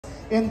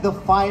in the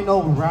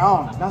final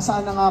round.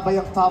 Nasaan na nga ba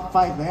yung top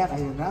 5 na yan?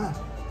 Ayun na.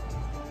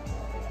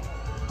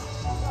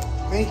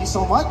 Thank you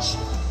so much.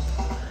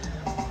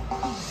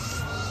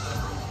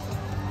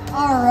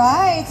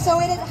 Alright,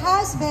 so it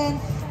has been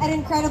an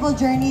incredible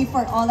journey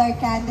for all our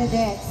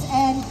candidates.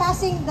 And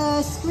passing the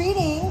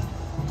screening,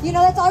 you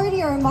know, that's already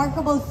a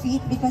remarkable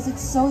feat because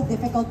it's so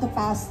difficult to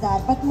pass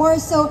that. But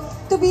more so,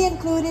 to be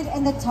included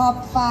in the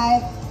top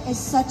 5 is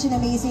such an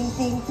amazing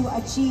thing to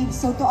achieve.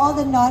 So to all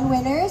the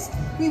non-winners,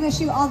 we wish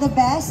you all the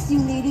best.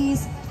 You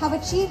ladies have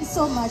achieved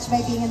so much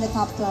by being in the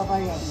top 12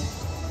 already.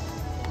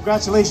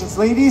 Congratulations,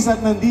 ladies.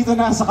 At nandito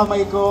na sa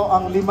kamay ko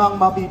ang 5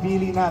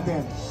 mapipili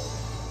natin.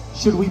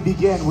 Should we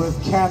begin with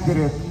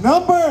candidate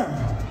number?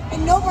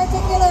 In no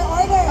particular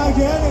order.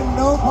 Again, in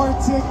no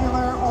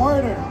particular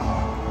order.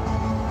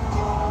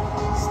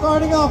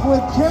 Starting off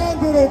with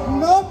candidate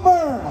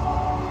number.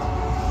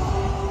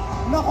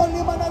 Naku,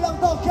 5 na lang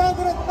to.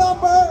 Candidate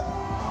number.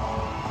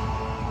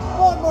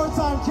 One more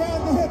time.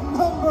 Candidate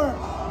number.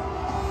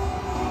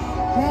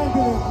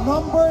 Candidate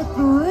number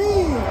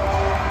 3.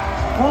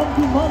 From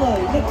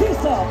Dumalay,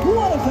 Nakisa,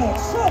 Buanavec,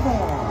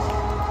 Trevor.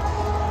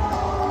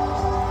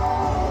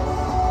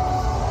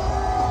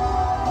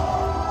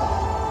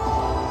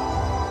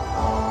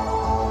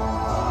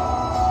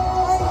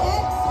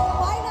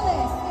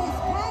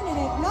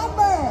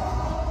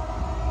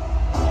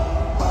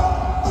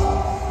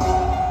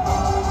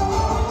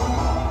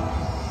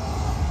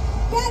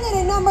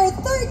 Number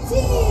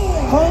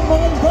 13! From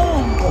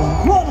Malandan,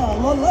 Rona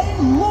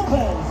Lalaine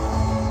Lopez.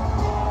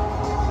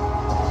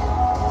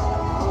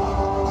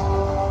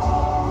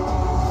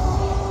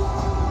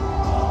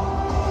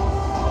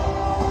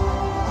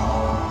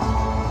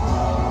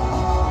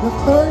 The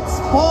third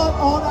spot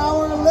on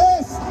our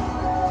list.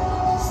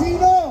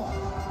 Sino?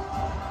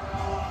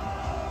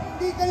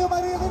 Hindi kayo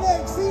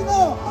maririnig.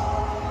 Sino?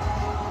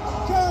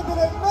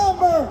 Candidate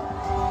number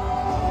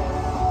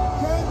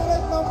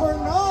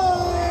 9.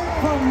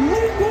 From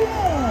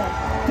Limgas,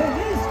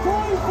 Denise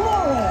Coy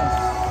Flores.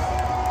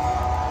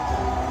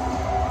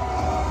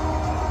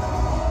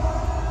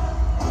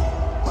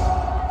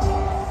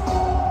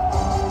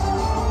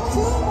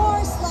 Two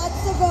more slots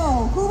to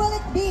go. Who will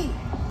it be?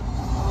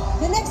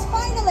 The next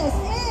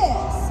finalist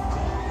is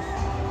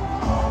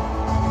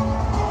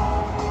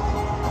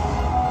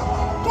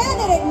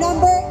candidate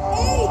number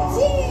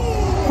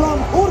 18.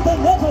 From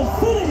Urdaneta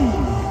City,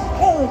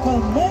 Erica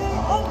May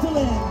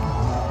Antolin.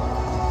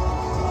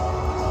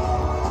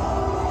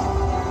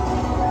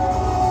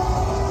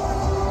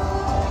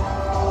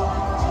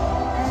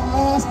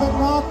 Last but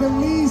not the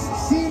least,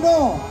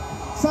 sino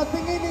sa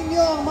tingin ninyo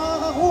ang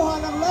makakakuha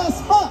ng last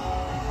spot?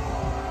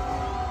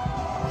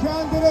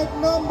 Candidate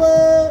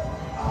number...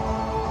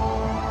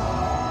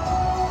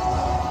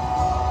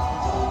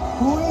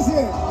 Who is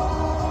it?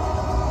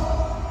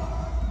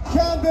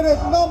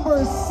 Candidate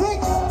number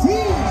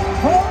 16!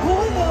 From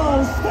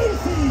Polino,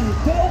 Stacy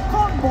Del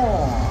Combo.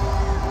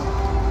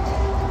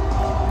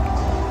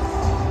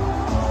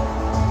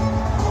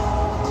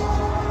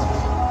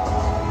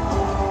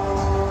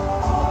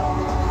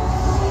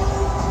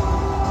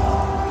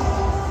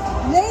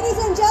 Ladies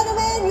and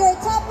gentlemen, your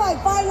top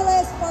 5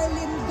 finalists for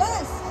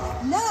Limgas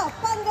na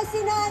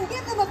Pangasinan.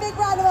 Give them a big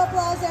round of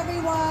applause,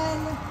 everyone.